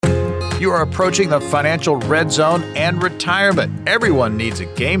You are approaching the financial red zone and retirement. Everyone needs a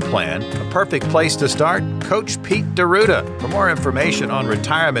game plan. A perfect place to start? Coach Pete D'Arruda. For more information on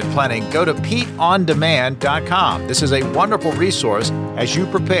retirement planning, go to PeteOnDemand.com. This is a wonderful resource as you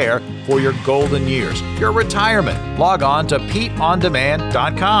prepare for your golden years, your retirement. Log on to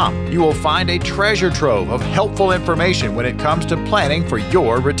PeteOnDemand.com. You will find a treasure trove of helpful information when it comes to planning for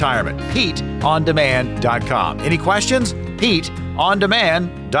your retirement. PeteOnDemand.com. Any questions?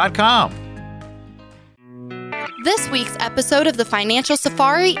 PeteOnDemand.com. This week's episode of the Financial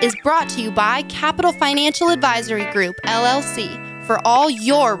Safari is brought to you by Capital Financial Advisory Group, LLC, for all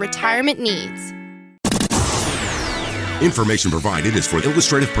your retirement needs. Information provided is for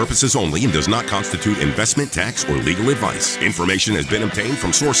illustrative purposes only and does not constitute investment, tax, or legal advice. Information has been obtained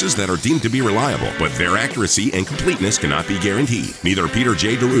from sources that are deemed to be reliable, but their accuracy and completeness cannot be guaranteed. Neither Peter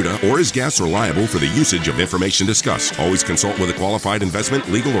J. D'Arruda or his guests are liable for the usage of information discussed. Always consult with a qualified investment,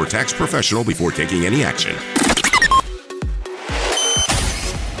 legal, or tax professional before taking any action.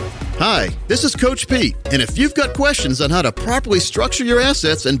 Hi, this is Coach Pete, and if you've got questions on how to properly structure your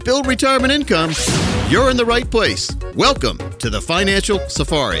assets and build retirement income, you're in the right place. Welcome to the Financial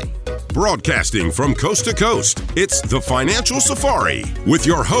Safari. Broadcasting from coast to coast, it's the Financial Safari with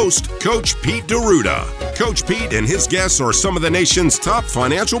your host, Coach Pete D'Arruda. Coach Pete and his guests are some of the nation's top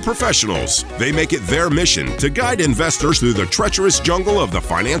financial professionals. They make it their mission to guide investors through the treacherous jungle of the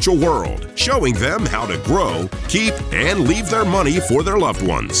financial world, showing them how to grow, keep, and leave their money for their loved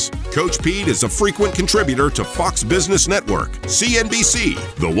ones. Coach Pete is a frequent contributor to Fox Business Network, CNBC,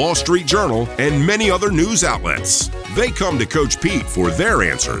 The Wall Street Journal, and many other news outlets. They come to Coach Pete for their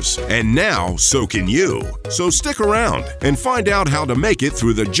answers, and now so can you. So stick around and find out how to make it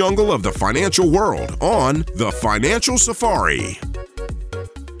through the jungle of the financial world on The Financial Safari.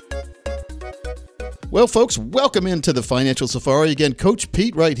 Well, folks, welcome into the Financial Safari. Again, Coach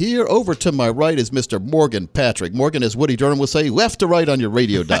Pete right here. Over to my right is Mr. Morgan Patrick. Morgan, as Woody Durham will say, left to right on your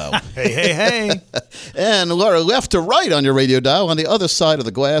radio dial. Hey. And Laura, left to right on your radio dial. On the other side of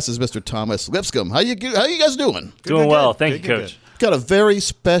the glass is Mr. Thomas Lipscomb. How you guys doing? Doing well. Thank you, Coach. Got a very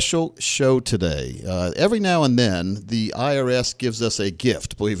special show today. Every now and then, the IRS gives us a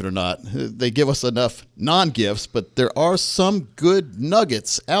gift, believe it or not. They give us enough non-gifts, but there are some good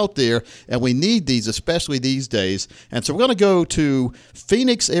nuggets out there, and we need these, especially these days. And so we're going to go to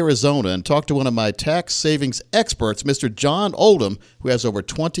Phoenix, Arizona, and talk to one of my tax savings experts, Mr. John Oldham, who has over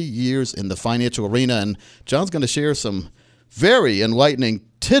 20 years in the financial arena. And John's going to share some very enlightening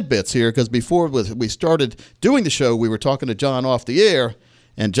tidbits here, because before we started doing the show, we were talking to John off the air,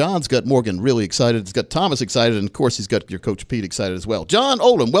 and John's got Morgan really excited. He's got Thomas excited, and of course, he's got your Coach Pete excited as well. John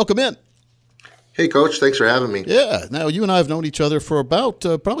Oldham, welcome in. Hey, Coach. Thanks for having me. Yeah. Now, you and I have known each other for about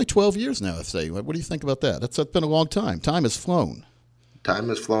probably 12 years now, I'd say. What do you think about that? That's been a long time. Time has flown. Time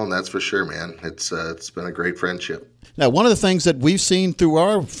has flown, that's for sure, man. It's been a great friendship. Now, one of the things that we've seen through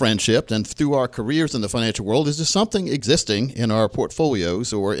our friendship and through our careers in the financial world is just something existing in our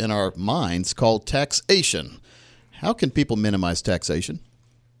portfolios or in our minds called taxation. How can people minimize taxation?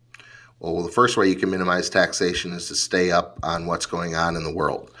 Well, the first way you can minimize taxation is to stay up on what's going on in the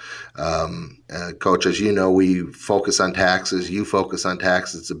world. Coach, as you know, we focus on taxes. You focus on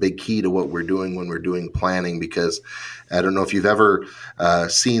taxes. It's a big key to what we're doing when we're doing planning, because I don't know if you've ever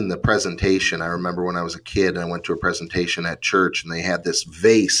seen the presentation. I remember when I was a kid, I went to a presentation at church, and they had this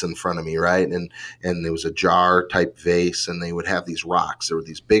vase in front of me, right? And there was a jar type vase, and they would have these rocks. There were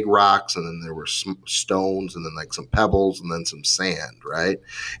these big rocks, and then there were some stones, and then like some pebbles, and then some sand, right?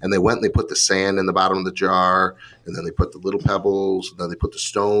 And they went and they put the sand in the bottom of the jar, and then they put the little pebbles, and then they put the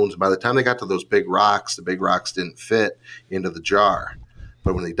stones. By the time they got to those big rocks, the big rocks didn't fit into the jar.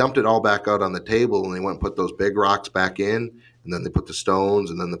 But when they dumped it all back out on the table and they went and put those big rocks back in, and then they put the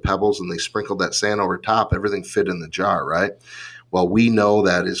stones and then the pebbles and they sprinkled that sand over top, everything fit in the jar, right? Well, we know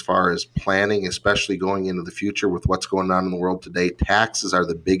that as far as planning, especially going into the future with what's going on in the world today, taxes are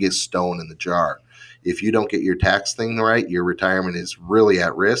the biggest stone in the jar. If you don't get your tax thing right, your retirement is really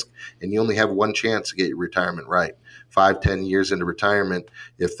at risk, and you only have one chance to get your retirement right. 5-10 years into retirement,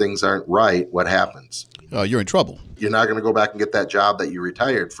 if things aren't right, what happens? You're in trouble. You're not going to go back and get that job that you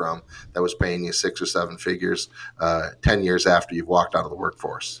retired from that was paying you 6 or 7 figures 10 years after you've walked out of the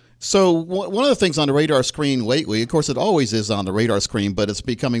workforce. So one of the things on the radar screen lately, of course, it always is on the radar screen, but it's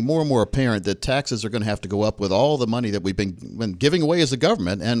becoming more and more apparent that taxes are going to have to go up with all the money that we've been giving away as a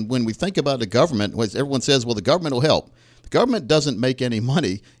government. And when we think about the government, everyone says, well, the government will help. The government doesn't make any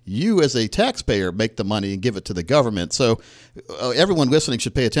money. You as a taxpayer make the money and give it to the government. So everyone listening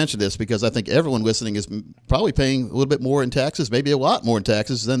should pay attention to this, because I think everyone listening is probably paying a little bit more in taxes, maybe a lot more in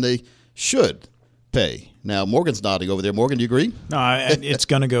taxes than they should pay. Now, Morgan's nodding over there. Morgan, do you agree? No, it's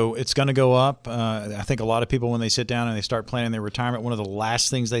going to go. It's going to go up. I think a lot of people, when they sit down and they start planning their retirement, one of the last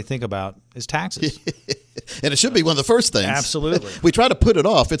things they think about is taxes. And it should be one of the first things. Absolutely. We try to put it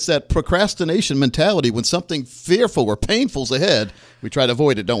off. It's that procrastination mentality. When something fearful or painful's ahead, we try to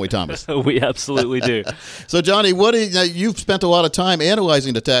avoid it, don't we, Thomas? We absolutely do. So, Johnny, you've spent a lot of time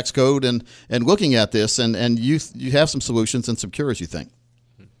analyzing the tax code and looking at this, and you have some solutions and some cures, you think.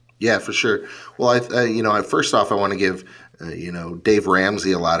 Yeah, for sure. Well, first off, I want to give Dave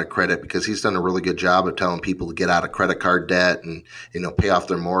Ramsey a lot of credit because he's done a really good job of telling people to get out of credit card debt and pay off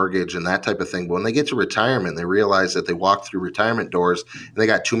their mortgage and that type of thing. But when they get to retirement, they realize that they walk through retirement doors and they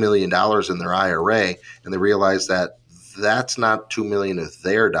got $2 million in their IRA, and they realize that that's not $2 million of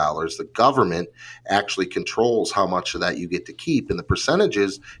their dollars. The government actually controls how much of that you get to keep, and the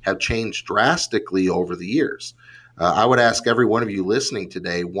percentages have changed drastically over the years. I would ask every one of you listening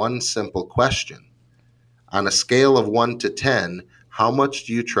today one simple question. On a scale of 1 to 10, how much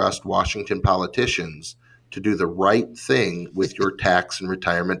do you trust Washington politicians to do the right thing with your tax and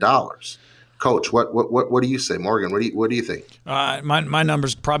retirement dollars? Coach, what do you say? Morgan, what do you think? My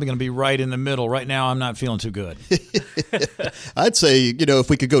number's probably going to be right in the middle. Right now, I'm not feeling too good. I'd say,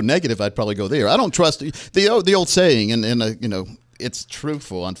 if we could go negative, I'd probably go there. I don't trust the old saying, and it's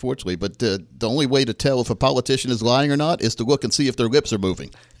truthful, unfortunately, but the only way to tell if a politician is lying or not is to look and see if their lips are moving.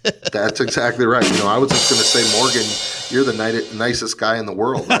 That's exactly right. I was just going to say, Morgan, you're the nicest guy in the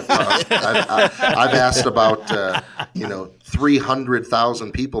world. I've asked about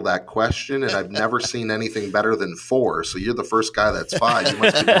 300,000 people that question, and I've never seen anything better than 4. So you're the first guy that's 5. You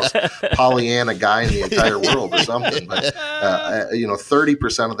must be the most Pollyanna guy in the entire world or something. But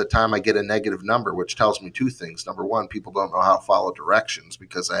 30% of the time I get a negative number, which tells me 2 things. Number one, people don't know how to follow directions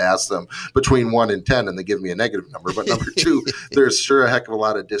because I ask them between 1 and 10, and they give me a negative number. But number 2, there's sure a heck of a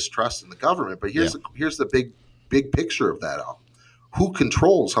lot of distrust in the government. But here's the big picture of that all. Who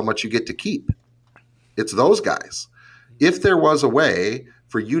controls how much you get to keep? It's those guys. If there was a way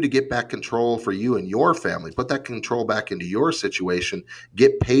for you to get back control for you and your family, put that control back into your situation,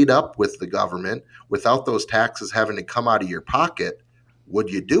 get paid up with the government without those taxes having to come out of your pocket,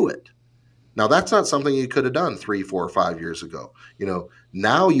 would you do it? Now, that's not something you could have done 3, 4, 5 years ago.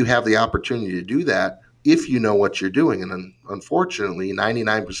 Now you have the opportunity to do that if you know what you're doing. And unfortunately,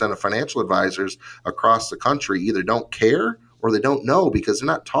 99% of financial advisors across the country either don't care or they don't know because they're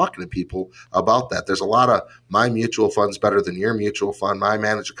not talking to people about that. There's a lot of my mutual fund's better than your mutual fund, my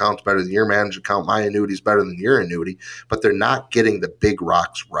managed account's better than your managed account, my annuity's better than your annuity, but they're not getting the big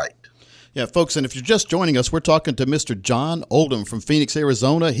rocks right. Yeah, folks, and if you're just joining us, we're talking to Mr. John Oldham from Phoenix,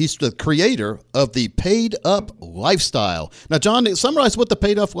 Arizona. He's the creator of the Paid Up Lifestyle. Now, John, summarize what the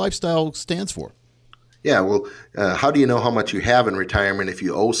Paid Up Lifestyle stands for. Yeah, well, how do you know how much you have in retirement if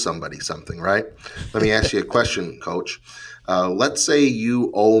you owe somebody something, right? Let me ask you a question, Coach. Let's say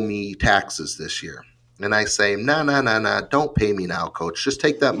you owe me taxes this year. And I say, no, don't pay me now, Coach. Just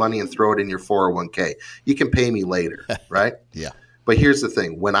take that money and throw it in your 401k. You can pay me later, right? Yeah. But here's the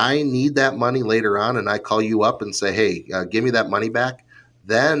thing. When I need that money later on and I call you up and say, hey, give me that money back,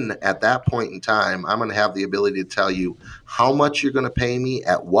 then at that point in time, I'm going to have the ability to tell you how much you're going to pay me,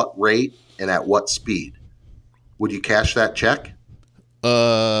 at what rate, and at what speed. Would you cash that check?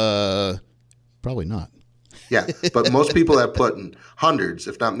 Probably not. Yeah, but most people have put in hundreds,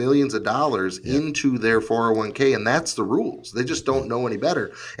 if not millions of dollars into their 401k, and that's the rules. They just don't know any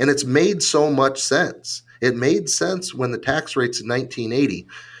better. And it's made so much sense. It made sense when the tax rates in 1980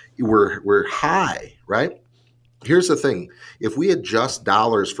 were high, right? Here's the thing. If we adjust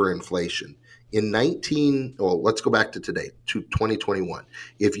dollars for inflation, let's go back to today, to 2021.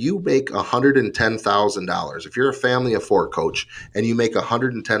 If you make $110,000, if you're a family of 4, Coach, and you make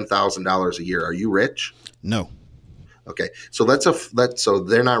 $110,000 a year, are you rich? No. Okay, so so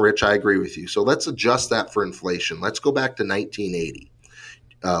they're not rich. I agree with you. So let's adjust that for inflation. Let's go back to 1980.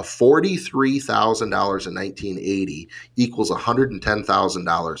 $43,000 in 1980 equals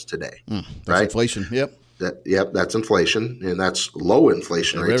 $110,000 today. That's right? Inflation. Yep. That's inflation, and that's low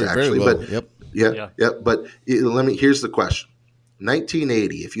inflation rates actually. Very low. But But here's the question: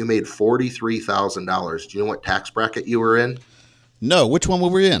 1980, if you made $43,000, do you know what tax bracket you were in? No. Which one were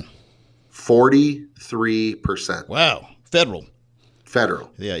we in? 43%. Wow. Federal.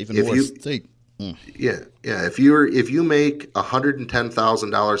 Yeah, even more state. Yeah. If you make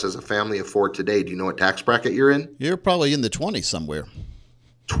 $110,000 as a family of 4 today, do you know what tax bracket you're in? You're probably in the 20s somewhere.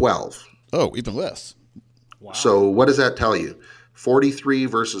 12. Oh, even less. Wow. So what does that tell you? 43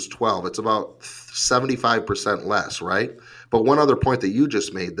 versus 12. It's about 75% less, right? But one other point that you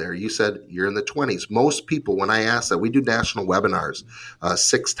just made there, you said you're in the 20s. Most people, when I ask that, we do national webinars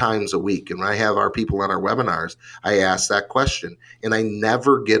 6 times a week. And when I have our people on our webinars, I ask that question. And I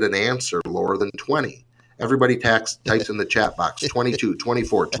never get an answer lower than 20. Everybody types in the chat box, 22,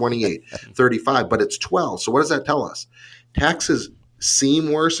 24, 28, 35, but it's 12. So what does that tell us? Taxes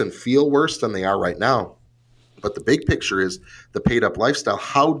seem worse and feel worse than they are right now. But the big picture is the paid up lifestyle.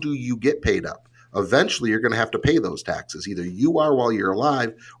 How do you get paid up? Eventually, you're going to have to pay those taxes. Either you are while you're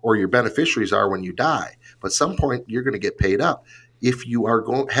alive or your beneficiaries are when you die. But at some point, you're going to get paid up. If you are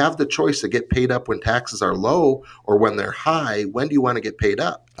going to have the choice to get paid up when taxes are low or when they're high, when do you want to get paid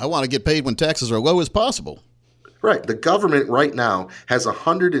up? I want to get paid when taxes are low as possible. Right. The government right now has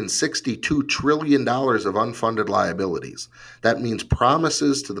 $162 trillion of unfunded liabilities. That means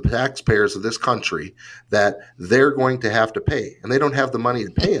promises to the taxpayers of this country that they're going to have to pay, and they don't have the money to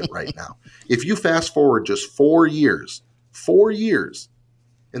pay it right now. If you fast forward just 4 years,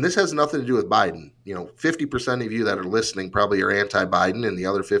 and this has nothing to do with Biden. 50% of you that are listening probably are anti-Biden, and the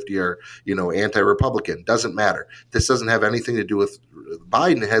other 50 are, anti-Republican. Doesn't matter. This doesn't have anything to do with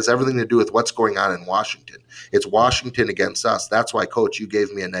Biden. It has everything to do with what's going on in Washington. It's Washington against us. That's why, Coach, you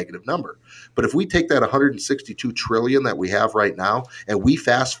gave me a negative number. But if we take that $162 trillion that we have right now, and we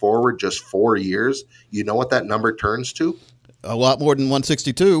fast forward just 4 years, you know what that number turns to? A lot more than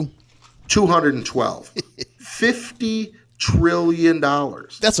 162. 212. $50 trillion.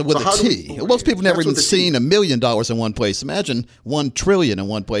 That's with a T. Most people never even seen $1 million in one place. Imagine $1 trillion in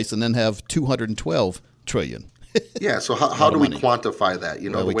one place and then have 212 trillion. Yeah. So how do we quantify that?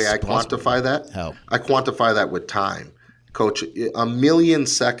 The way I quantify that? How? I quantify that with time. Coach, 1 million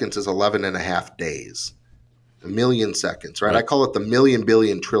seconds is 11 and a half days. 1 million seconds, right? I call it the million,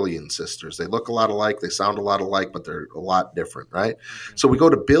 billion, trillion sisters. They look a lot alike. They sound a lot alike, but they're a lot different, right? So we go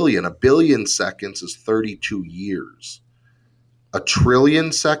to billion. 1 billion seconds is 32 years. 1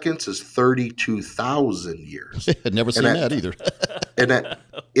 trillion seconds is 32,000 years. I'd never seen that either.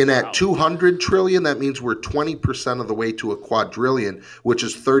 and at 200 trillion, that means we're 20% of the way to a quadrillion, which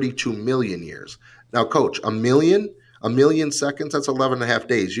is 32 million years. Now, Coach, a million seconds, that's 11 and a half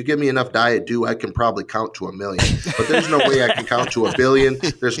days. You give me enough Diet Dew, I can probably count to 1 million. But there's no way I can count to 1 billion.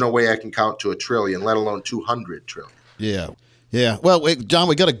 There's no way I can count to 1 trillion, let alone 200 trillion. Yeah. Yeah. Well, John,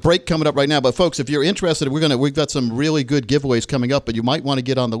 we got a break coming up right now. But folks, if you're interested, we've got some really good giveaways coming up. But you might want to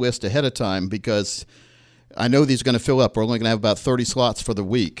get on the list ahead of time because I know these are going to fill up. We're only going to have about 30 slots for the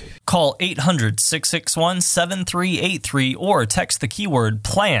week. Call 800-661-7383 or text the keyword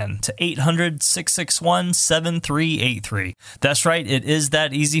PLAN to 800-661-7383. That's right. It is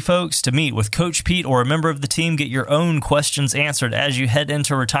that easy, folks, to meet with Coach Pete or a member of the team. Get your own questions answered as you head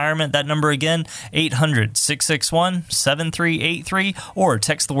into retirement. That number again, 800-661-7383 or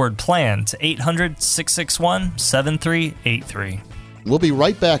text the word PLAN to 800-661-7383. We'll be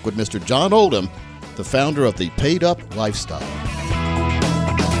right back with Mr. John Oldham, the founder of the Paid Up Lifestyle.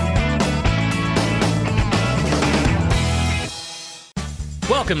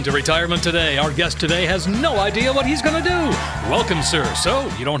 Welcome to Retirement Today. Our guest today has no idea what he's going to do. Welcome, sir. So,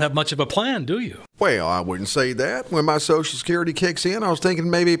 you don't have much of a plan, do you? Well, I wouldn't say that. When my Social Security kicks in, I was thinking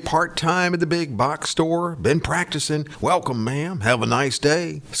maybe part-time at the big box store. Been practicing. Welcome, ma'am. Have a nice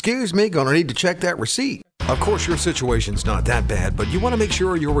day. Excuse me, gonna need to check that receipt. Of course, your situation's not that bad, but you want to make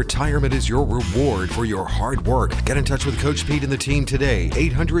sure your retirement is your reward for your hard work. Get in touch with Coach Pete and the team today.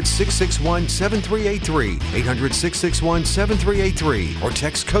 800-661-7383. 800-661-7383. Or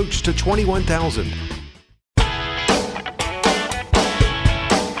text COACH to 21,000.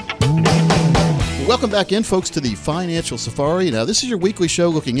 Welcome back in, folks, to the Financial Safari. Now, this is your weekly show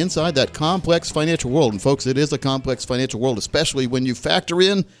looking inside that complex financial world. And, folks, it is a complex financial world, especially when you factor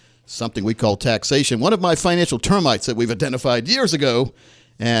in something we call taxation. One of my financial termites that we've identified years ago,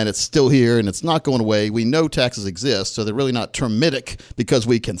 and it's still here, and it's not going away. We know taxes exist, so they're really not termitic because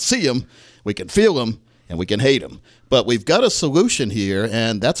we can see them, we can feel them, and we can hate them. But we've got a solution here,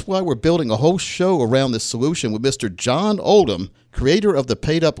 and that's why we're building a whole show around this solution with Mr. John Oldham, creator of the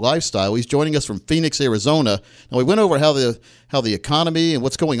Paid Up Lifestyle. He's joining us from Phoenix, Arizona. Now, we went over how the economy and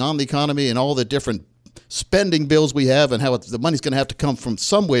what's going on in the economy and all the different spending bills we have and how the money's going to have to come from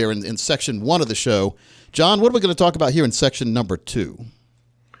somewhere in section 1 of the show. John, what are we going to talk about here in section number 2?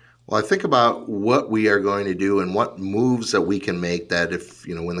 Well, I think about what we are going to do and what moves that we can make that if,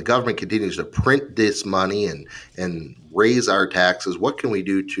 when the government continues to print this money and raise our taxes, what can we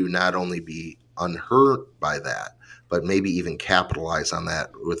do to not only be unhurt by that, but maybe even capitalize on that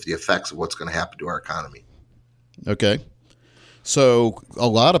with the effects of what's going to happen to our economy? Okay. So a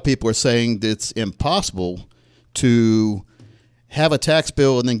lot of people are saying that it's impossible to have a tax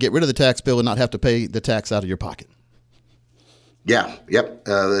bill and then get rid of the tax bill and not have to pay the tax out of your pocket. Yeah, yep.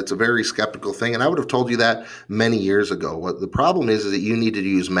 It's a very skeptical thing. And I would have told you that many years ago. What the problem is that you need to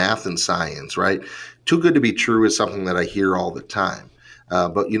use math and science, right? Too good to be true is something that I hear all the time.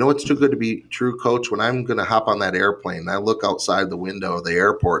 But you know what's too good to be true, Coach? When I'm going to hop on that airplane, I look outside the window of the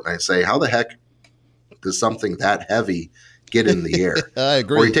airport and I say, how the heck does something that heavy get in the air? I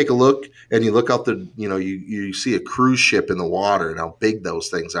agree. Or you take a look and you look out you see a cruise ship in the water and how big those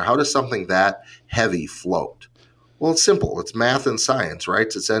things are. How does something that heavy float? Well, it's simple. It's math and science, right?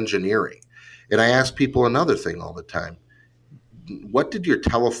 It's engineering. And I ask people another thing all the time. What did your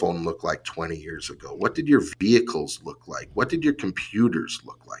telephone look like 20 years ago? What did your vehicles look like? What did your computers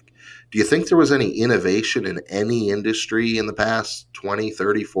look like? Do you think there was any innovation in any industry in the past 20,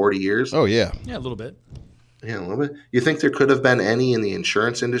 30, 40 years? Oh, yeah. Yeah, a little bit. Yeah, a little bit. You think there could have been any in the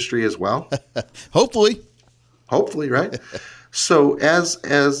insurance industry as well? Hopefully, right? So as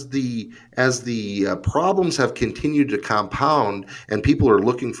the problems have continued to compound and people are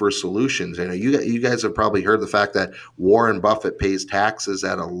looking for solutions, you guys have probably heard the fact that Warren Buffett pays taxes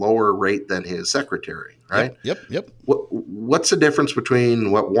at a lower rate than his secretary, right? Yep. What's the difference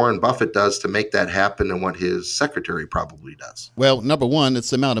between what Warren Buffett does to make that happen and what his secretary probably does? Well, number one,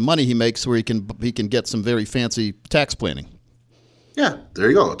 it's the amount of money he makes where he can get some very fancy tax planning. Yeah, there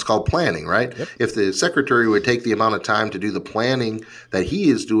you go. It's called planning, right? Yep. If the secretary would take the amount of time to do the planning that he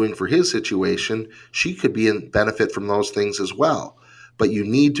is doing for his situation, she could be in benefit from those things as well. But you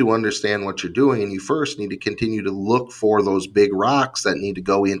need to understand what you're doing, and you first need to continue to look for those big rocks that need to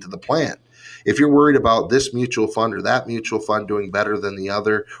go into the plan. If you're worried about this mutual fund or that mutual fund doing better than the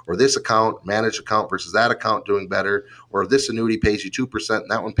other, or this account, managed account versus that account doing better, or if this annuity pays you 2%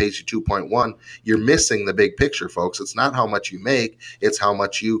 and that one pays you 2.1, you're missing the big picture, folks. It's not how much you make, it's how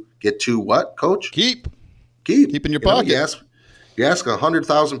much you get to what, Coach? Keep in your pocket. You ask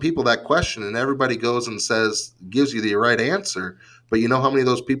 100,000 people that question and everybody goes and gives you the right answer. But you know how many of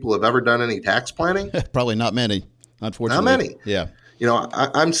those people have ever done any tax planning? Probably not many, unfortunately. Not many. Yeah.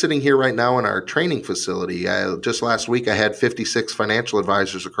 I'm sitting here right now in our training facility. Just last week, I had 56 financial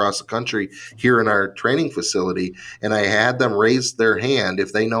advisors across the country here in our training facility, and I had them raise their hand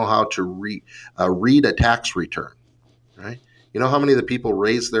if they know how to read a tax return. Right? You know how many of the people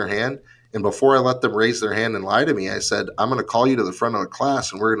raised their hand? And before I let them raise their hand and lie to me, I said, I'm going to call you to the front of the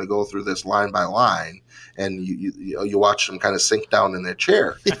class, and we're going to go through this line by line, and you watch them kind of sink down in their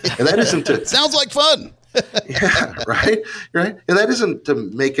chair. And that isn't to sounds like fun. Yeah, right. And that isn't to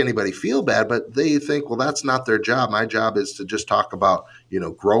make anybody feel bad, but they think, well, that's not their job. My job is to just talk about,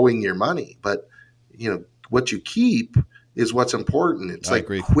 growing your money. But, what you keep is what's important. It's like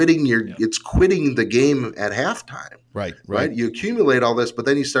quitting the game at halftime. Right. You accumulate all this, but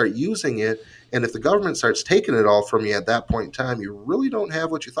then you start using it. And if the government starts taking it all from you at that point in time, you really don't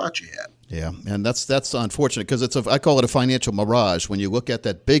have what you thought you had. Yeah, and that's unfortunate because I call it a financial mirage. When you look at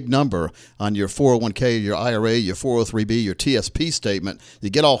that big number on your 401k, your IRA, your 403b, your TSP statement, you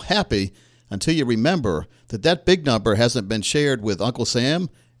get all happy until you remember that big number hasn't been shared with Uncle Sam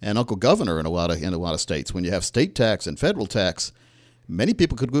and Uncle Governor in a lot of states. When you have state tax and federal tax, many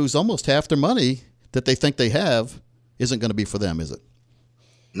people could lose almost half their money that they think they have isn't going to be for them, is it?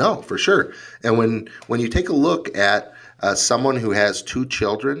 No, for sure. And when you take a look at someone who has 2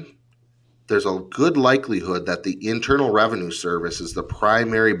 children, there's a good likelihood that the Internal Revenue Service is the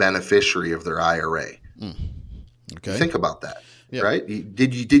primary beneficiary of their IRA. Okay. Think about that, yep. Right?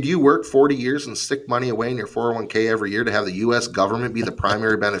 Did you work 40 years and stick money away in your 401k every year to have the U.S. government be the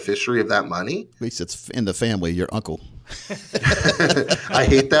primary beneficiary of that money? At least it's in the family, your uncle. I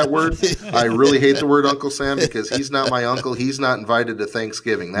hate that word. I really hate the word Uncle Sam because he's not my uncle. He's not invited to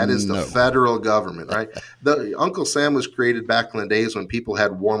Thanksgiving. That is the federal government, right? The Uncle Sam was created back in the days when people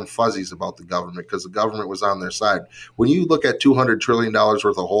had warm fuzzies about the government because the government was on their side. When you look at $200 trillion worth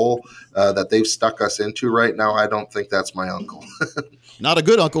of hole that they've stuck us into right now, I don't think that's my uncle. Not a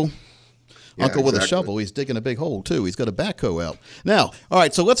good uncle. Yeah, uncle with a shovel. He's digging a big hole, too. He's got a backhoe out. Now, all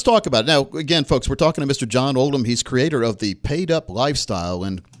right, so let's talk about it. Now, again, folks, we're talking to Mr. John Oldham. He's creator of the Paid Up Lifestyle.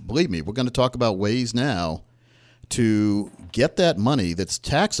 And believe me, we're going to talk about ways now to get that money that's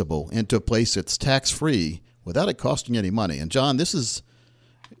taxable into a place that's tax-free without it costing you any money. And, John, this is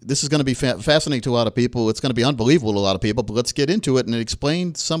going to be fascinating to a lot of people. It's going to be unbelievable to a lot of people. But let's get into it and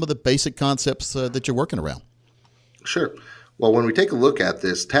explain some of the basic concepts that you're working around. Sure. Well, when we take a look at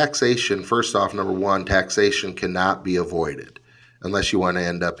this, taxation, first off, number one, taxation cannot be avoided unless you want to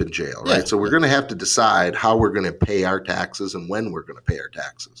end up in jail, right? Yeah. So we're going to have to decide how we're going to pay our taxes and when we're going to pay our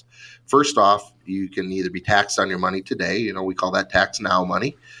taxes. First off, you can either be taxed on your money today, we call that tax now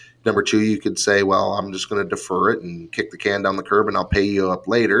money. Number two, you could say, well, I'm just going to defer it and kick the can down the curb and I'll pay you up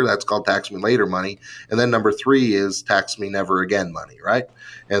later. That's called tax me later money. And then number three is tax me never again money, right?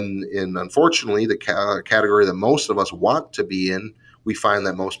 And unfortunately, the category that most of us want to be in, we find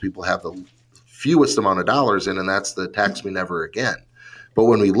that most people have the fewest amount of dollars in, and that's the tax me never again. But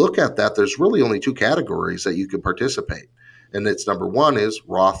when we look at that, there's really only two categories that you could participate. And it's number one is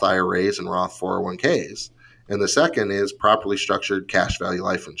Roth IRAs and Roth 401ks. And the second is properly structured cash value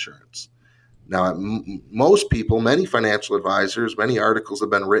life insurance. Now, most people, many financial advisors, many articles have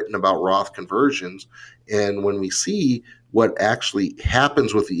been written about Roth conversions. And when we see what actually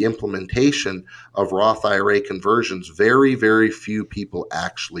happens with the implementation of Roth IRA conversions, very, very few people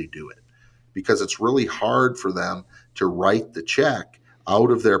actually do it because it's really hard for them to write the check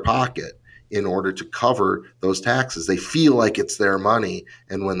out of their pocket in order to cover those taxes. They feel like it's their money.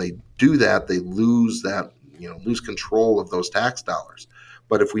 And when they do that, they lose control of those tax dollars.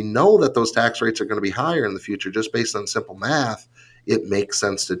 But if we know that those tax rates are going to be higher in the future, just based on simple math, it makes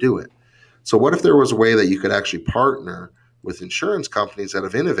sense to do it. So what if there was a way that you could actually partner with insurance companies that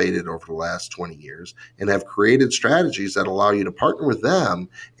have innovated over the last 20 years and have created strategies that allow you to partner with them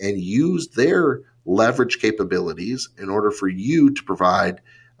and use their leverage capabilities in order for you to provide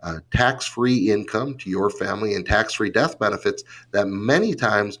tax-free income to your family and tax-free death benefits that many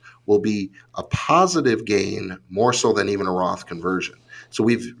times will be a positive gain more so than even a Roth conversion. So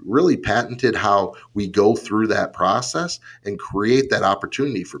we've really patented how we go through that process and create that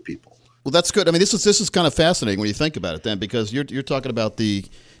opportunity for people. Well, that's good. I mean, this is kind of fascinating when you think about it then, because you're talking about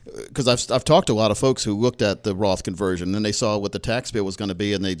because I've talked to a lot of folks who looked at the Roth conversion and then they saw what the tax bill was going to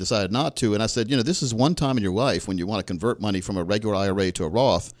be and they decided not to. And I said, this is one time in your life when you want to convert money from a regular IRA to a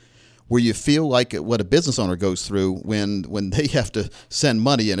Roth where you feel like what a business owner goes through when they have to send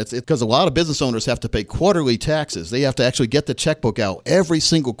money in. It's because a lot of business owners have to pay quarterly taxes. They have to actually get the checkbook out every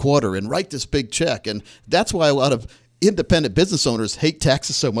single quarter and write this big check. And that's why a lot of independent business owners hate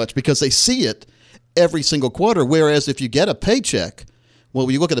taxes so much, because they see it every single quarter. Whereas if you get a paycheck, well,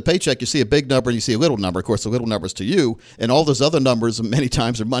 when you look at the paycheck, you see a big number and you see a little number. Of course, the little number is to you, and all those other numbers many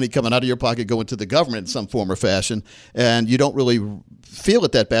times are money coming out of your pocket going to the government in some form or fashion, and you don't really feel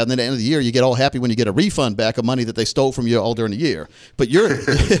it that bad. And then at the end of the year, you get all happy when you get a refund back of money that they stole from you all during the year. But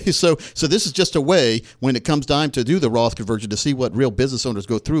so this is just a way when it comes time to do the Roth conversion to see what real business owners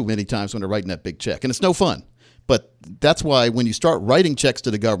go through many times when they're writing that big check, and it's no fun. But that's why when you start writing checks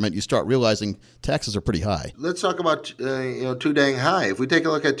to the government, you start realizing taxes are pretty high. Let's talk about too dang high. If we take a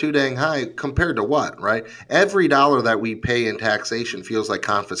look at too dang high compared to what, right? Every dollar that we pay in taxation feels like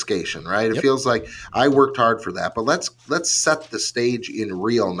confiscation, right? It feels like I worked hard for that. But let's set the stage in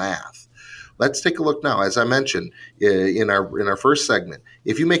real math. Let's take a look now. As I mentioned in our first segment,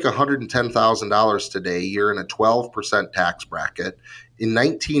 if you make $110,000 today, you're in a 12% tax bracket. In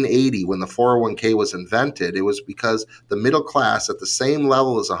 1980, when the 401k was invented, it was because the middle class at the same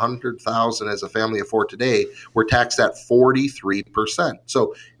level as $100,000 as a family of four today were taxed at 43%.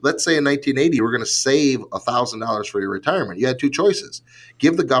 So let's say in 1980, we're going to save $1,000 for your retirement. You had two choices.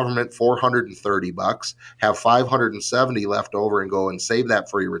 Give the government $430, have $570 left over and go and save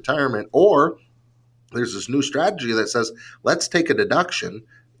that for your retirement. Or there's this new strategy that says, let's take a deduction,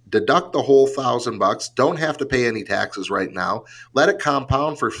 deduct the whole $1,000, don't have to pay any taxes right now, let it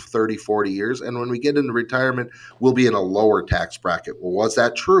compound for 30, 40 years, and when we get into retirement, we'll be in a lower tax bracket. Well, was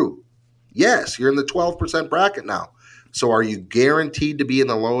that true? Yes, you're in the 12% bracket now. So are you guaranteed to be in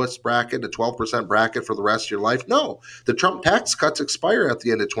the lowest bracket, the 12% bracket for the rest of your life? No. The Trump tax cuts expire at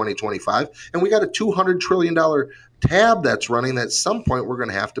the end of 2025, and we got a $200 trillion tab that's running that at some point we're going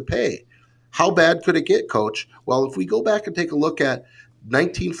to have to pay. How bad could it get, Coach? Well, if we go back and take a look at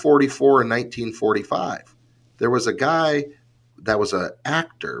 1944 and 1945, there was a guy that was an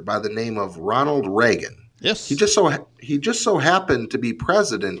actor by the name of Ronald Reagan. Yes. He just so happened to be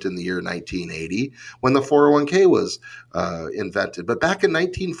president in the year 1980 when the 401k was invented. But back in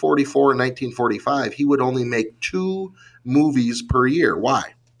 1944 and 1945, he would only make 2 movies per year. Why?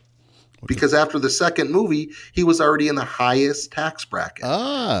 Because after the second movie, he was already in the highest tax bracket.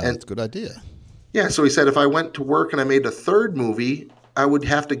 That's a good idea. Yeah, so he said, if I went to work and I made a third movie, I would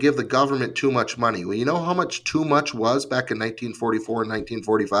have to give the government too much money. Well, you know how much too much was back in 1944 and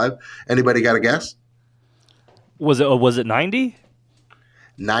 1945? Anybody got a guess? Was it 90?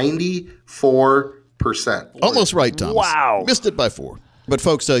 94%. Almost right, Thomas. Wow. Missed it by 4. But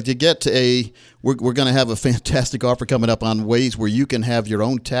folks, to get a we're going to have a fantastic offer coming up on ways where you can have your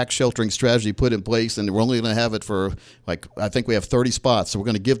own tax sheltering strategy put in place, and we're only going to have it for, I think we have 30 spots, so we're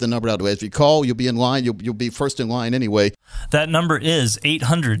going to give the number out. As you call, you'll be in line. You'll be first in line anyway. That number is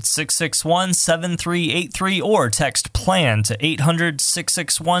 800-661-7383 or text PLAN to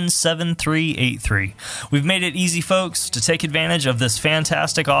 800-661-7383. We've made it easy, folks, to take advantage of this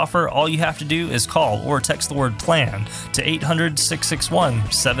fantastic offer. All you have to do is call or text the word PLAN to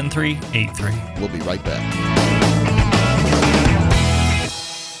 800-661-7383. We'll be right back.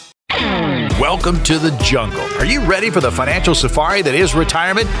 Welcome to the jungle. Are you ready for the financial safari that is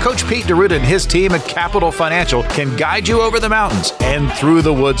retirement? Coach Pete D'Arruda and his team at Capital Financial can guide you over the mountains and through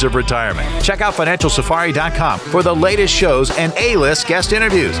the woods of retirement. Check out financialsafari.com for the latest shows and A-list guest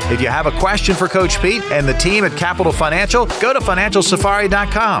interviews. If you have a question for Coach Pete and the team at Capital Financial, go to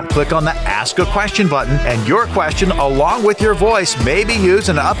financialsafari.com. Click on the Ask a Question button, and your question, along with your voice, may be used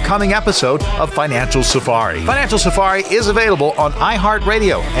in an upcoming episode of Financial Safari. Financial Safari is available on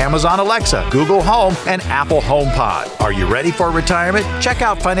iHeartRadio, Amazon Alexa, Google Home, and Apple HomePod. Are you ready for retirement? Check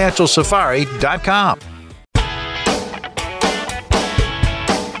out financialsafari.com.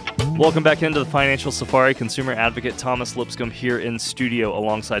 Welcome back into the Financial Safari. Consumer advocate Thomas Lipscomb here in studio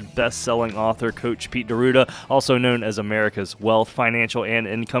alongside best-selling author Coach Pete D'Arruda, also known as America's Wealth, Financial, and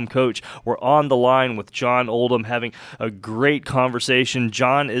Income Coach. We're on the line with John Oldham having a great conversation.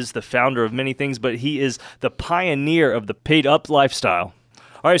 John is the founder of many things, but he is the pioneer of the paid-up lifestyle.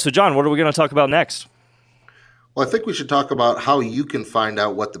 All right, so John, what are we going to talk about next? Well, I think we should talk about how you can find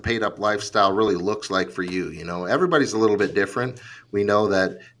out what the paid-up lifestyle really looks like for you. You know, everybody's a little bit different. We know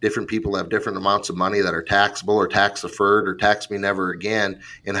that different people have different amounts of money that are taxable or tax-deferred or tax me never again.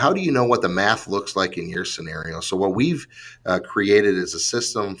 And how do you know what the math looks like in your scenario? So what we've created is a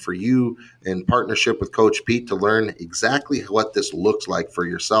system for you in partnership with Coach Pete to learn exactly what this looks like for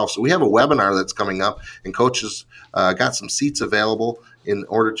yourself. So we have a webinar that's coming up, and Coach has got some seats available in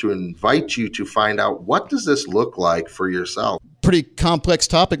order to invite you to find out what does this look like for yourself. Pretty complex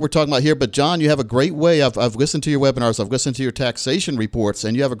topic we're talking about here, but John, you have a great way. I've listened to your webinars, I've listened to your taxation reports,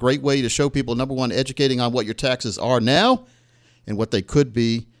 and you have a great way to show people, number one, educating on what your taxes are now and what they could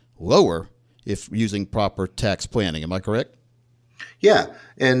be lower if using proper tax planning. Am I correct? Yeah,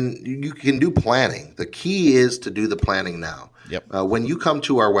 and you can do planning. The key is to do the planning now. Yep. When you come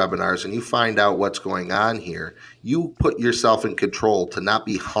to our webinars and you find out what's going on here, you put yourself in control to not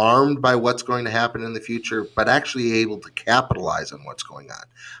be harmed by what's going to happen in the future, but actually able to capitalize on what's going on.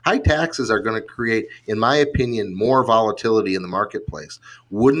 High taxes are going to create, in my opinion, more volatility in the marketplace.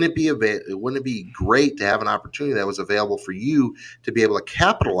 Wouldn't it be great to have an opportunity that was available for you to be able to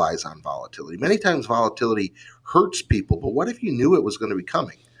capitalize on volatility? Many times volatility hurts people, but what if you knew it was going to be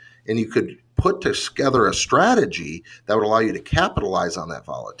coming and you could put together a strategy that would allow you to capitalize on that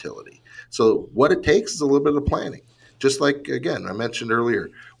volatility? So what it takes is a little bit of planning. Just like, again, I mentioned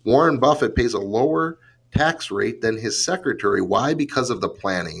earlier, Warren Buffett pays a lower tax rate than his secretary. Why? Because of the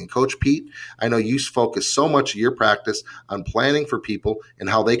planning. And Coach Pete, I know you focus so much of your practice on planning for people and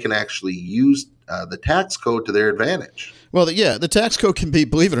how they can actually use the tax code to their advantage. Well, the tax code can be,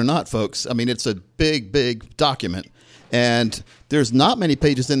 believe it or not, folks, I mean, it's a big, big document. And there's not many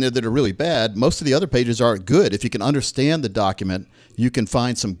pages in there that are really bad. Most of the other pages are good. If you can understand the document, you can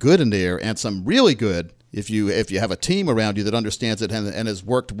find some good in there and some really good if you have a team around you that understands it and has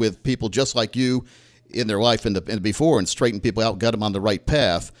worked with people just like you in their life and before and straightened people out, got them on the right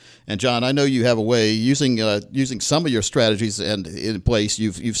path. And John, I know you have a way using some of your strategies and in place.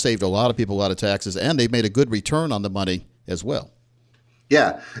 You've saved a lot of people a lot of taxes, and they've made a good return on the money as well.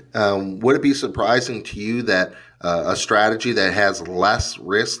 Yeah. Would it be surprising to you that a strategy that has less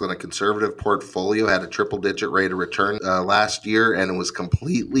risk than a conservative portfolio had a triple-digit rate of return last year and it was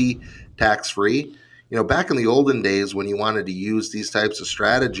completely tax-free? You know, back in the olden days when you wanted to use these types of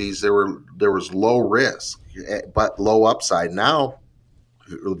strategies, there was low risk but low upside. Now,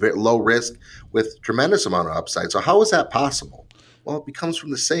 low risk with tremendous amount of upside. So how is that possible? Well, it comes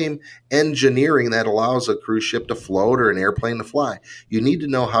from the same engineering that allows a cruise ship to float or an airplane to fly. You need to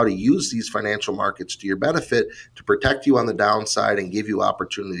know how to use these financial markets to your benefit to protect you on the downside and give you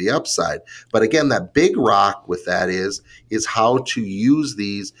opportunity upside. But again, that big rock with that is how to use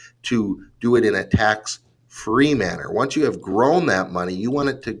these to do it in a tax-free manner. Once you have grown that money, you want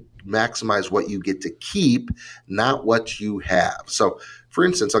it to maximize what you get to keep, not what you have. So, for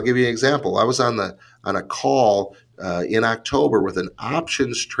instance, I'll give you an example. I was on a call in October with an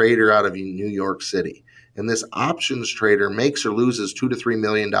options trader out of New York City. And this options trader makes or loses $2 to $3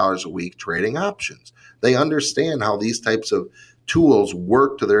 million a week trading options. They understand how these types of tools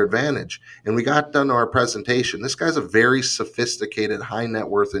work to their advantage. And we got done to our presentation. This guy's a very sophisticated, high net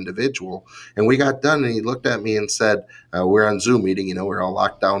worth individual. And we got done and he looked at me and said, we're on Zoom meeting, we're all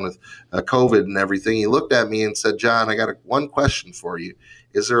locked down with COVID and everything. He looked at me and said, John, I got one question for you.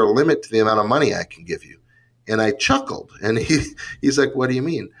 Is there a limit to the amount of money I can give you? And I chuckled. And he's like, what do you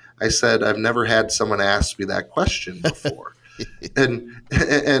mean? I said, I've never had someone ask me that question before. And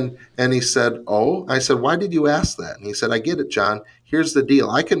he said, oh, I said, why did you ask that? And he said, I get it, John. Here's the deal.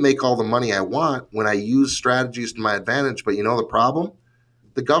 I can make all the money I want when I use strategies to my advantage. But you know the problem?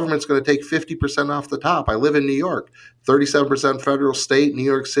 The government's going to take 50% off the top. I live in New York, 37% federal, state, New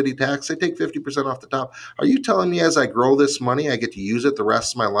York City tax. They take 50% off the top. Are you telling me as I grow this money, I get to use it the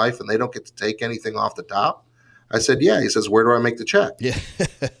rest of my life and they don't get to take anything off the top? I said, yeah. He says, where do I make the check? Yeah,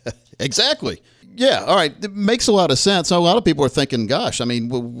 exactly. Yeah, all right. It makes a lot of sense. A lot of people are thinking, gosh, I mean,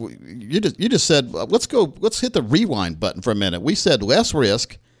 you just said, let's hit the rewind button for a minute. We said less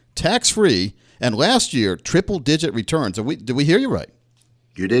risk, tax-free, and last year, triple-digit returns. Did we hear you right?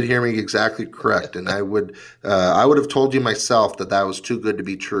 You did hear me exactly correct, and I would have told you myself that was too good to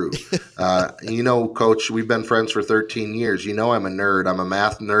be true. Coach, we've been friends for 13 years. I'm a nerd. I'm a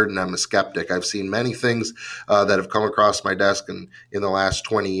math nerd, and I'm a skeptic. I've seen many things that have come across my desk in the last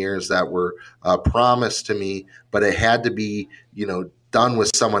 20 years that were promised to me, but it had to be, done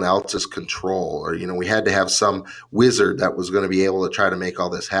with someone else's control, or we had to have some wizard that was going to be able to try to make all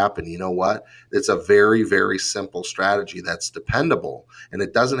this happen. You know what? It's a very, very simple strategy that's dependable, and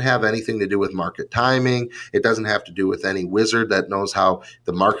it doesn't have anything to do with market timing. It doesn't have to do with any wizard that knows how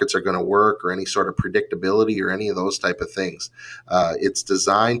the markets are going to work or any sort of predictability or any of those type of things. It's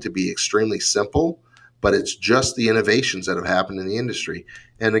designed to be extremely simple, but it's just the innovations that have happened in the industry.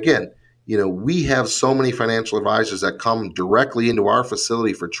 And again, we have so many financial advisors that come directly into our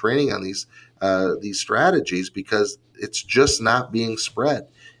facility for training on these strategies because it's just not being spread.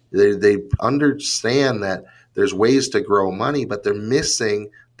 They understand that there's ways to grow money, but they're missing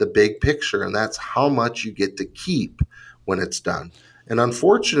the big picture, and that's how much you get to keep when it's done. And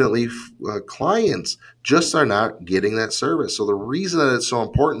unfortunately, clients just are not getting that service. So the reason that it's so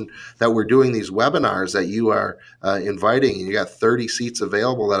important that we're doing these webinars that you are inviting, and you got 30 seats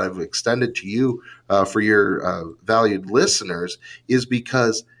available that I've extended to you for your valued listeners, is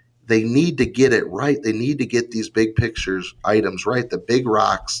because they need to get it right. They need to get these big pictures items right, the big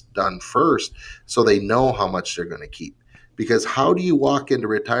rocks done first, so they know how much they're going to keep. Because how do you walk into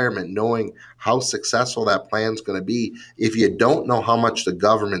retirement knowing how successful that plan's going to be if you don't know how much the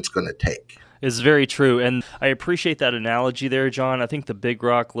government's going to take? It's very true, and I appreciate that analogy there, John. I think the big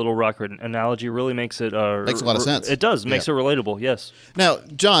rock, little rock analogy really makes it makes a lot of sense. It does, makes it relatable. Yes. Now,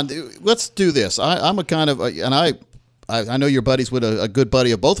 John, let's do this. I'm a kind of, and I know you're buddies with a good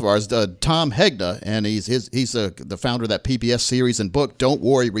buddy of both of ours, Tom Hegna, and he's the founder of that PBS series and book, Don't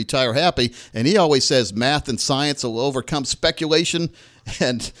Worry, Retire Happy. And he always says math and science will overcome speculation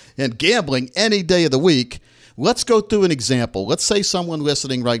and gambling any day of the week. Let's go through an example. Let's say someone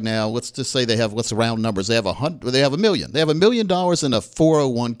listening right now, let's just say they have, let's round numbers, they have $1 million. They have $1 million in a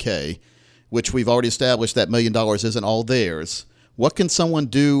 401k, which we've already established that $1 million isn't all theirs. What can someone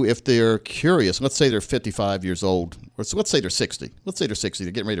do if they're curious? Let's say they're 55 years old, or let's say they're 60. Let's say they're 60.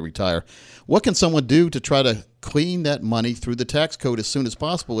 They're getting ready to retire. What can someone do to try to clean that money through the tax code as soon as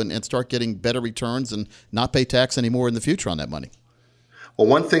possible and start getting better returns and not pay tax anymore in the future on that money? Well,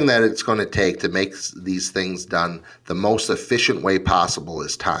 one thing that it's going to take to make these things done the most efficient way possible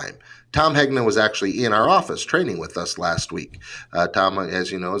is time. Tom Hegna was actually in our office training with us last week. Tom, as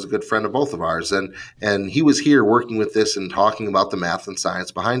you know, is a good friend of both of ours, and he was here working with this and talking about the math and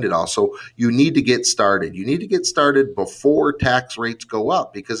science behind it all. So you need to get started. You need to get started before tax rates go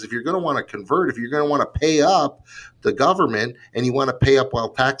up, because if you're going to want to convert, if you're going to want to pay up the government and you want to pay up while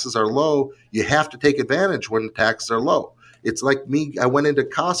taxes are low, you have to take advantage when the taxes are low. It's like me. I went into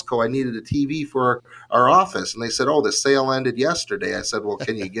Costco. I needed a TV for our office. And they said, oh, the sale ended yesterday. I said, well,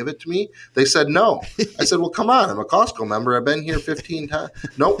 can you give it to me? They said, no. I said, well, come on. I'm a Costco member. I've been here 15 times.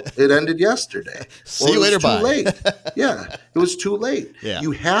 Nope, it ended yesterday. See you later, bye. It was too late. Yeah, it was too late. Yeah.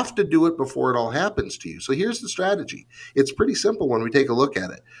 You have to do it before it all happens to you. So here's the strategy. It's pretty simple when we take a look at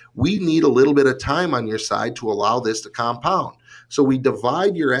it. We need a little bit of time on your side to allow this to compound. So we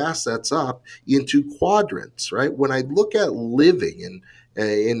divide your assets up into quadrants, right? When I look at living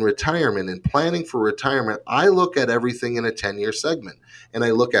in retirement and planning for retirement, I look at everything in a 10-year segment, and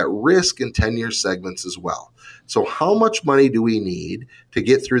I look at risk in 10-year segments as well. So how much money do we need to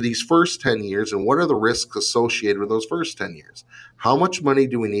get through these first 10 years, and what are the risks associated with those first 10 years? How much money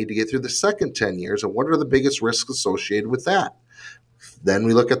do we need to get through the second 10 years, and what are the biggest risks associated with that? Then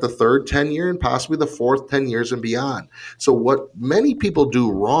we look at the third 10-year and possibly the fourth 10 years and beyond. So what many people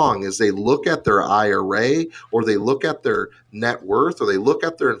do wrong is they look at their IRA or they look at their net worth or they look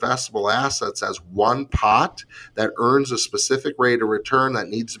at their investable assets as one pot that earns a specific rate of return that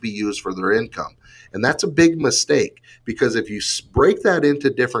needs to be used for their income. And that's a big mistake, because if you break that into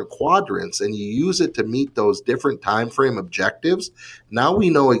different quadrants and you use it to meet those different time frame objectives, now we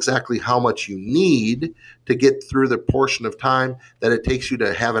know exactly how much you need to get through the portion of time that it takes you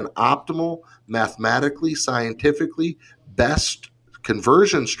to have an optimal, mathematically, scientifically best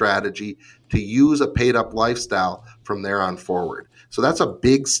conversion strategy to use a paid up lifestyle from there on forward. So that's a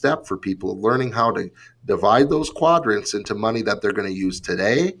big step for people, learning how to divide those quadrants into money that they're going to use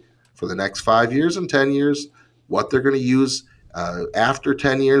today, for the next 5 years and 10 years, what they're going to use after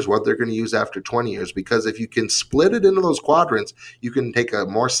 10 years, what they're going to use after 20 years. Because if you can split it into those quadrants, you can take a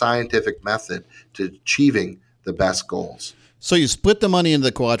more scientific method to achieving the best goals. So you split the money into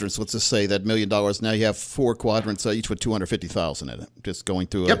the quadrants. Let's just say that $1 million. Now you have 4 quadrants, each with $250,000 in it. Just going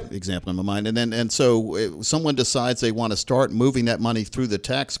through an example in my mind. And so if someone decides they want to start moving that money through the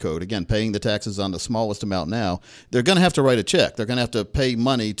tax code, again, paying the taxes on the smallest amount now, they're going to have to write a check. They're going to have to pay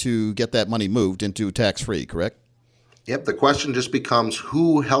money to get that money moved into tax-free, correct? Yep. The question just becomes,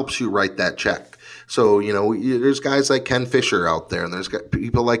 who helps you write that check? So, there's guys like Ken Fisher out there, and there's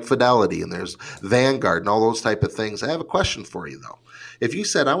people like Fidelity, and there's Vanguard and all those type of things. I have a question for you, though. If you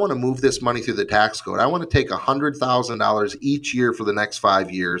said, I want to move this money through the tax code, I want to take $100,000 each year for the next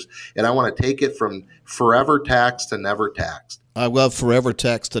 5 years, and I want to take it from forever taxed to never taxed. I love forever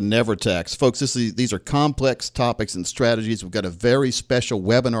tax to never tax. Folks, these are complex topics and strategies. We've got a very special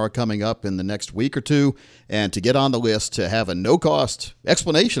webinar coming up in the next week or two. And to get on the list, to have a no-cost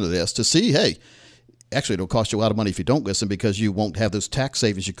explanation of this, to see, hey, actually, it'll cost you a lot of money if you don't listen, because you won't have those tax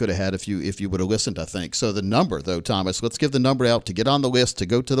savings you could have had if you would have listened, I think. So the number, though, Thomas, let's give the number out to get on the list, to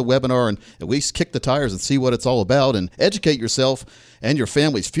go to the webinar and at least kick the tires and see what it's all about and educate yourself, and your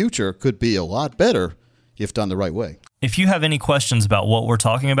family's future could be a lot better if done the right way. If you have any questions about what we're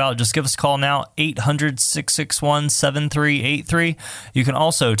talking about, just give us a call now, 800-661-7383. You can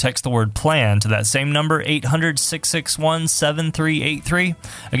also text the word PLAN to that same number, 800-661-7383.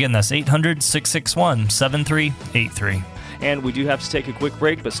 Again, that's 800-661-7383. And we do have to take a quick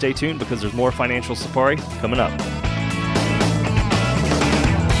break, but stay tuned because there's more Financial Safari coming up.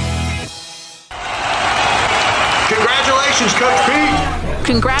 Congratulations, Coach Pete!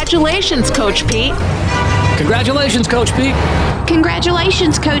 Congratulations, Coach Pete! Congratulations, Coach Pete!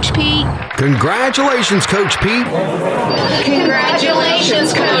 Congratulations, Coach Pete! Congratulations, Coach Pete!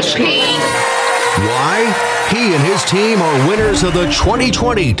 Congratulations, Coach Pete! Why? He and his team are winners of the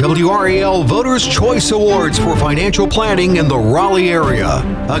 2020 WRAL Voters' Choice Awards for financial planning in the Raleigh area.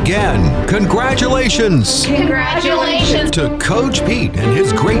 Again, congratulations! Congratulations to Coach Pete and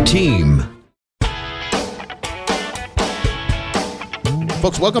his great team.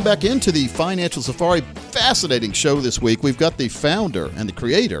 Folks, welcome back into the Financial Safari. Fascinating show this week. We've got the founder and the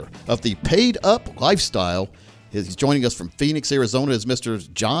creator of the Paid Up Lifestyle. He's joining us from Phoenix, Arizona. Is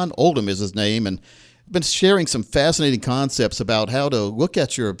Mr. John Oldham is his name, and been sharing some fascinating concepts about how to look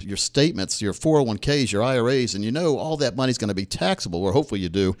at your statements, your 401ks, your IRAs, and all that money's going to be taxable, or hopefully you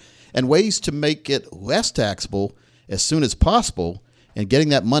do, and ways to make it less taxable as soon as possible, and getting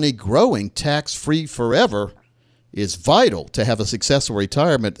that money growing tax-free forever is vital to have a successful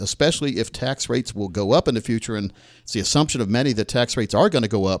retirement, especially if tax rates will go up in the future. And it's the assumption of many that tax rates are going to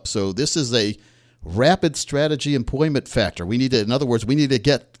go up. So this is a rapid strategy employment factor. We need to, in other words, we need to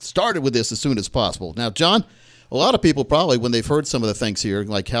get started with this as soon as possible. Now, John, a lot of people probably, when they've heard some of the things here,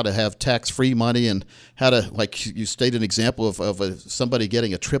 like how to have tax-free money and how to, like you stated an example of somebody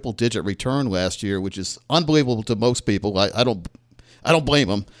getting a triple-digit return last year, which is unbelievable to most people. I don't blame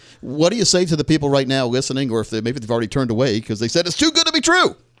them. What do you say to the people right now listening, or if maybe they've already turned away because they said it's too good to be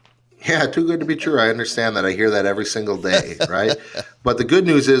true? Yeah, too good to be true. I understand that. I hear that every single day, right? But the good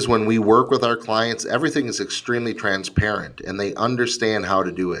news is when we work with our clients, everything is extremely transparent and they understand how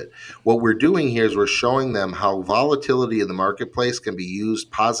to do it. What we're doing here is we're showing them how volatility in the marketplace can be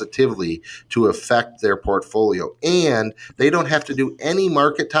used positively to affect their portfolio. And they don't have to do any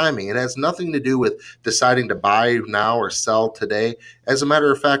market timing. It has nothing to do with deciding to buy now or sell today. As a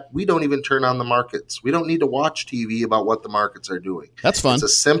matter of fact, we don't even turn on the markets. We don't need to watch TV about what the markets are doing. That's fun.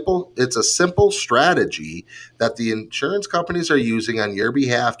 It's a simple strategy that the insurance companies are using on your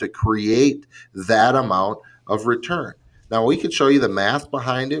behalf to create that amount of return. Now, we could show you the math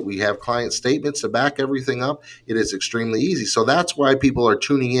behind it. We have client statements to back everything up. It is extremely easy. So that's why people are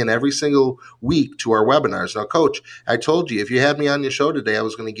tuning in every single week to our webinars. Now, Coach, I told you, if you had me on your show today, I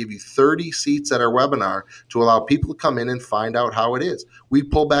was going to give you 30 seats at our webinar to allow people to come in and find out how it is. We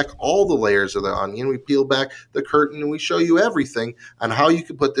pull back all the layers of the onion. We peel back the curtain, and we show you everything on how you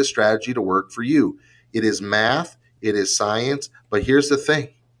can put this strategy to work for you. It is math. It is science. But here's the thing.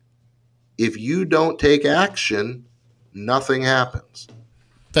 If you don't take action, nothing happens.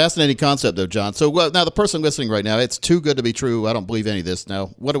 Fascinating concept, though, John. So now the person listening right now, it's too good to be true. I don't believe any of this. Now,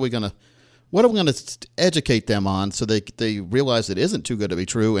 what are we going to educate them on so they realize it isn't too good to be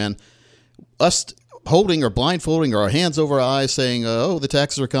true? And us holding or blindfolding or our hands over our eyes saying, oh, the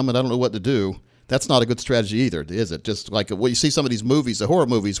taxes are coming, I don't know what to do. That's not a good strategy either, is it? Just like you see some of these movies, the horror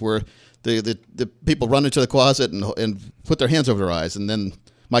movies, where the people run into the closet and put their hands over their eyes, and then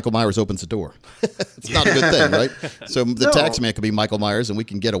Michael Myers opens the door. It's not a good thing, right? So the tax man could be Michael Myers, and we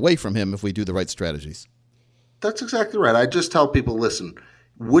can get away from him if we do the right strategies. That's exactly right. I just tell people, listen,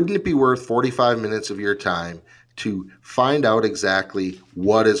 wouldn't it be worth 45 minutes of your time to find out exactly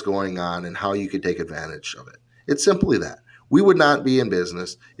what is going on and how you could take advantage of it? It's simply that. We would not be in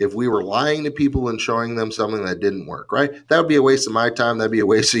business if we were lying to people and showing them something that didn't work, right? That would be a waste of my time. That'd be a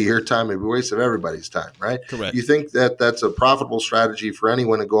waste of your time. It'd be a waste of everybody's time, right? Correct. You think that that's a profitable strategy for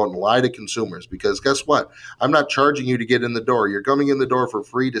anyone to go out and lie to consumers, because guess what? I'm not charging you to get in the door. You're coming in the door for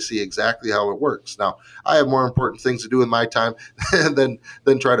free to see exactly how it works. Now, I have more important things to do with my time than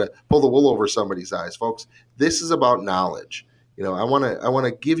try to pull the wool over somebody's eyes, folks. This is about knowledge. You know, I want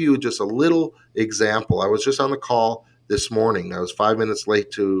to give you just a little example. I was just on the call this morning. I was 5 minutes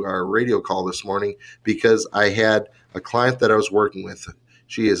late to our radio call this morning because I had a client that I was working with.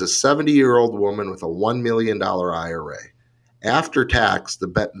 She is a 70-year-old woman with a $1 million IRA. After tax,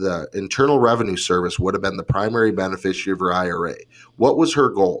 the Internal Revenue Service would have been the primary beneficiary of her IRA. What was her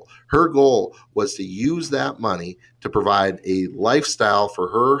goal? Her goal was to use that money to provide a lifestyle for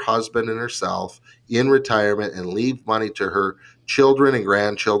her husband and herself in retirement and leave money to her children and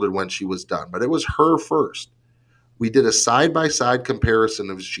grandchildren when she was done. But it was her first. We did a side-by-side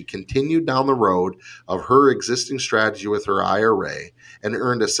comparison as she continued down the road of her existing strategy with her IRA and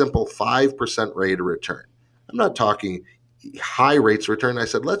earned a simple 5% rate of return. I'm not talking high rates of return. I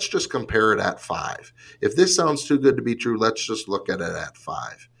said, let's just compare it at 5. If this sounds too good to be true, let's just look at it at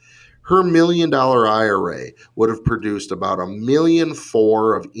 5. Her $1 million IRA would have produced about $1.4 million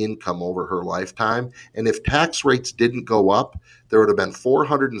of income over her lifetime. And if tax rates didn't go up, there would have been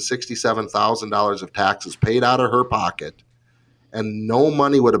 $467,000 of taxes paid out of her pocket, and no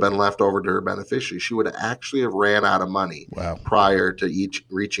money would have been left over to her beneficiary. She would actually have ran out of money prior to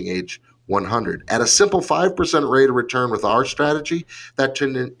reaching age 100. At a simple 5% rate of return with our strategy, that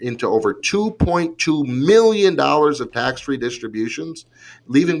turned into over $2.2 million of tax-free distributions,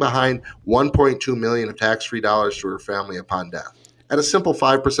 leaving behind $1.2 million of tax-free dollars to her family upon death. At a simple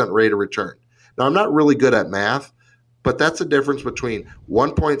 5% rate of return. Now, I'm not really good at math, but that's the difference between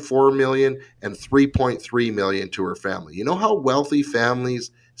 $1.4 million and $3.3 million to her family. You know how wealthy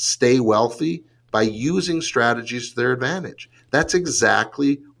families stay wealthy? By using strategies to their advantage. That's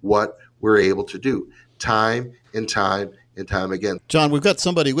exactly what we're able to do time and time and time again. John, we've got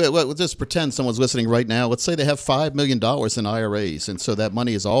somebody, we'll just pretend someone's listening right now. Let's say they have $5 million in IRAs, and so that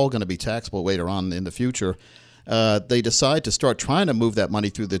money is all going to be taxable later on in the future. They decide to start trying to move that money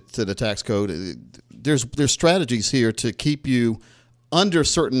to the tax code. There's strategies here to keep you under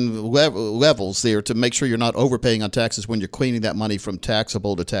certain levels there to make sure you're not overpaying on taxes when you're cleaning that money from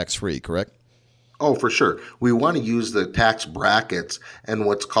taxable to tax-free, correct? Oh, for sure. We want to use the tax brackets and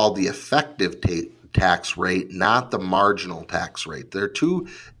what's called the effective tax rate, not the marginal tax rate. They're two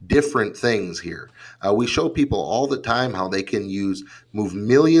different things here. We show people all the time how they can move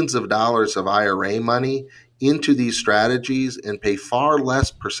millions of dollars of IRA money into these strategies and pay far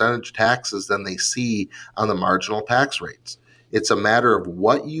less percentage taxes than they see on the marginal tax rates. It's a matter of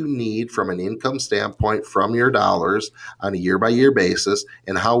what you need from an income standpoint from your dollars on a year-by-year basis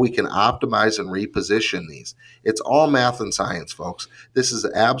and how we can optimize and reposition these. It's all math and science, folks. This is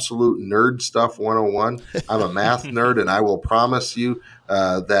absolute nerd stuff 101. I'm a math nerd, and I will promise you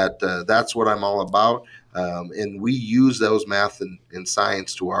that that's what I'm all about. And we use those math and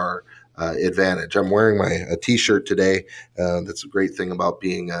science to our advantage. I'm wearing a T-shirt today. That's a great thing about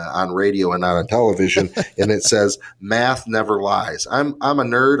being on radio and not on television. And it says, "Math never lies." I'm a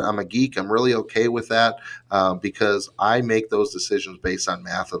nerd. I'm a geek. I'm really okay with that because I make those decisions based on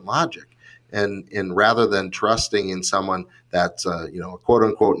math and logic. And rather than trusting in someone that's a quote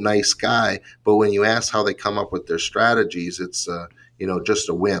unquote nice guy, but when you ask how they come up with their strategies, it's just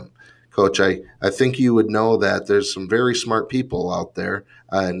a whim. Coach, I think you would know that there's some very smart people out there,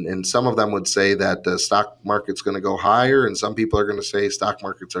 and some of them would say that the stock market's going to go higher, and some people are going to say stock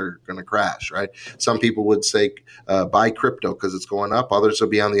markets are going to crash, right? Some people would say buy crypto because it's going up. Others will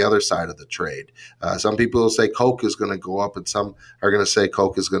be on the other side of the trade. Some people will say Coke is going to go up, and some are going to say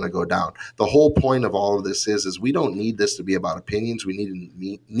Coke is going to go down. The whole point of all of this is we don't need this to be about opinions.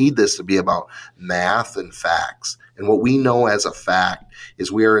 We need this to be about math and facts. And what we know as a fact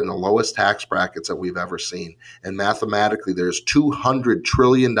is we are in the lowest tax brackets that we've ever seen. And mathematically, there's $200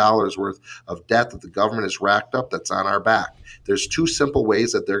 trillion worth of debt that the government has racked up that's on our back. There's two simple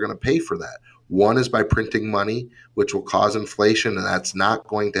ways that they're going to pay for that. One is by printing money, which will cause inflation, and that's not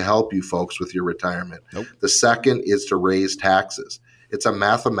going to help you folks with your retirement. Nope. The second is to raise taxes. It's a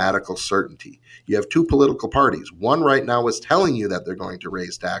mathematical certainty. You have two political parties. One right now is telling you that they're going to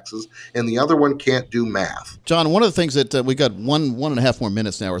raise taxes, and the other one can't do math. John, one of the things that we got one and a half more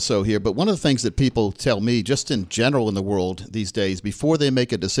minutes now or so here, but one of the things that people tell me just in general in the world these days, before they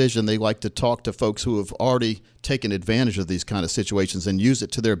make a decision, they like to talk to folks who have already taken advantage of these kind of situations and use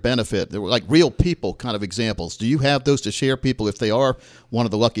it to their benefit. They were like real people kind of examples. Do you have those to share, people, if they are one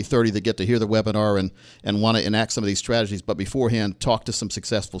of the lucky 30 that get to hear the webinar and want to enact some of these strategies, but beforehand talk to some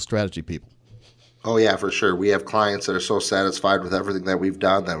successful strategy people? Oh, yeah, for sure. We have clients that are so satisfied with everything that we've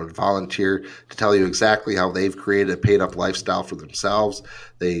done that would volunteer to tell you exactly how they've created a paid-up lifestyle for themselves.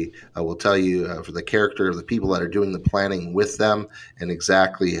 They will tell you for the character of the people that are doing the planning with them and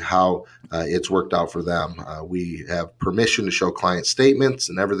exactly how it's worked out for them. We have permission to show client statements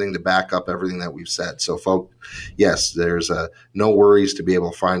and everything to back up everything that we've said. So, folks, yes, there's no worries to be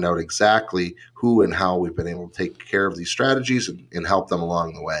able to find out exactly who and how we've been able to take care of these strategies and help them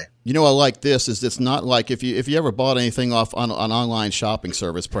along the way. You know, I like this is it's not like if you ever bought anything off on an online shopping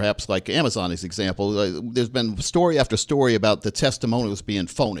service, perhaps like Amazon is example, there's been story after story about the testimonials being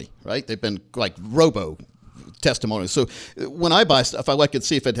phony, right? They've been like robo testimonials. So when I buy stuff, I like to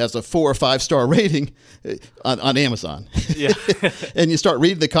see if it has a 4 or 5 star rating on Amazon. Yeah. And you start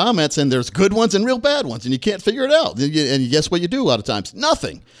reading the comments, and there's good ones and real bad ones, and you can't figure it out. And guess what you do a lot of times?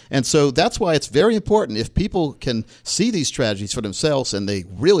 Nothing. And so that's why it's very important if people can see these strategies for themselves and they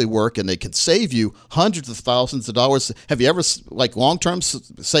really work and they can save you hundreds of thousands of dollars. Have you ever, like long-term,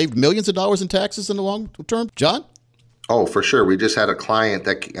 saved millions of dollars in taxes in the long term? John? Oh, for sure. We just had a client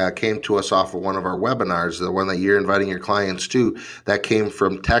that came to us off of one of our webinars, the one that you're inviting your clients to, that came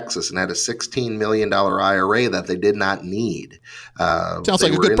from Texas and had a $16 million IRA that they did not need. Sounds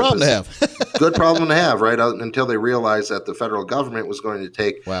like a good problem to have. Good problem to have, right? Until they realized that the federal government was going to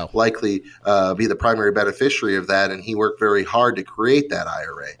take likely be the primary beneficiary of that, and he worked very hard to create that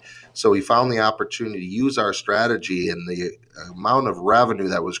IRA. So he found the opportunity to use our strategy, and the amount of revenue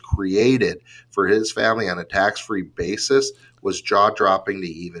that was created for his family on a tax-free basis was jaw-dropping to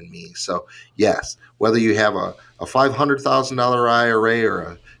even me. So yes, whether you have a $500,000 IRA or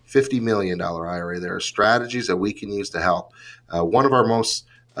a $50 million IRA, there are strategies that we can use to help. One of our most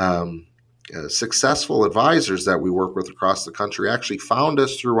successful advisors that we work with across the country actually found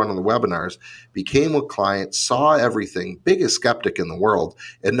us through one of the webinars, became a client, saw everything, biggest skeptic in the world,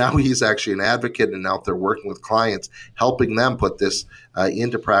 and now he's actually an advocate and out there working with clients, helping them put this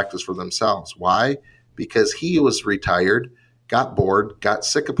into practice for themselves. Why? Because he was retired, got bored, got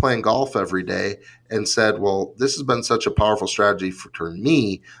sick of playing golf every day, and said, well, this has been such a powerful strategy for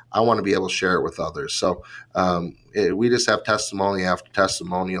me. I want to be able to share it with others. So we just have testimony after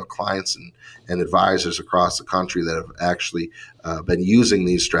testimonial clients and advisors across the country that have actually been using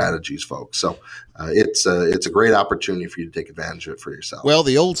these strategies, folks. So it's a great opportunity for you to take advantage of it for yourself. Well,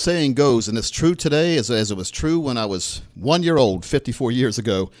 the old saying goes, and it's true today as it was true when I was 1 year old 54 years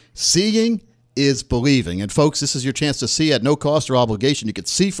ago, seeing is believing. And folks, this is your chance to see at no cost or obligation. You can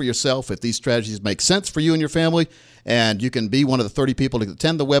see for yourself if these strategies make sense for you and your family, and you can be one of the 30 people to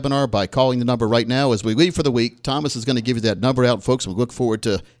attend the webinar by calling the number right now. As we leave for the week, Thomas is going to give you that number out, folks, and we look forward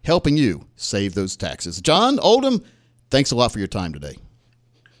to helping you save those taxes. John Oldham, thanks a lot for your time today.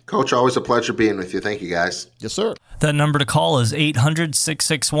 Coach, always a pleasure being with you. Thank you, guys. Yes, sir. That number to call is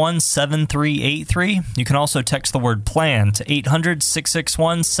 800-661-7383. You can also text the word PLAN to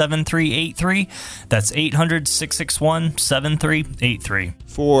 800-661-7383. That's 800-661-7383.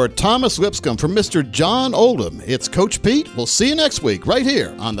 For Thomas Lipscomb, from Mr. John Oldham, it's Coach Pete. We'll see you next week right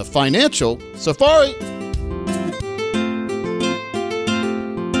here on the Financial Safari.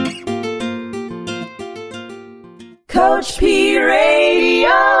 Coach P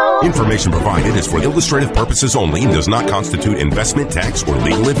Radio. Information provided is for illustrative purposes only and does not constitute investment, tax, or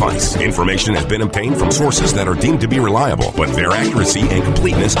legal advice. Information has been obtained from sources that are deemed to be reliable, but their accuracy and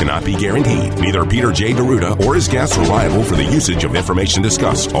completeness cannot be guaranteed. Neither Peter J. D'Arruda or his guests are liable for the usage of information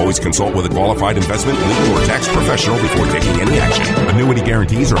discussed. Always consult with a qualified investment, legal, or tax professional before taking any action. Annuity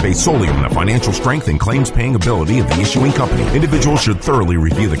guarantees are based solely on the financial strength and claims-paying ability of the issuing company. Individuals should thoroughly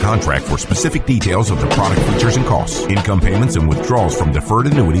review the contract for specific details of the product features and costs. Income payments and withdrawals from deferred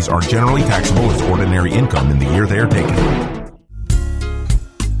annuities are generally taxable as ordinary income in the year they are taken.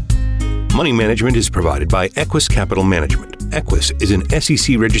 Money management is provided by Equus Capital Management. Equus is an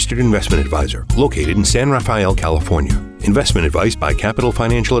SEC-registered investment advisor located in San Rafael, California. Investment advice by Capital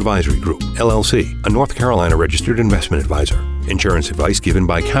Financial Advisory Group, LLC, a North Carolina-registered investment advisor. Insurance advice given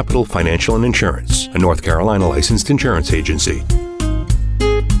by Capital Financial and Insurance, a North Carolina licensed insurance agency.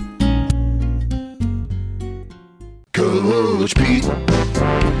 Coach Pete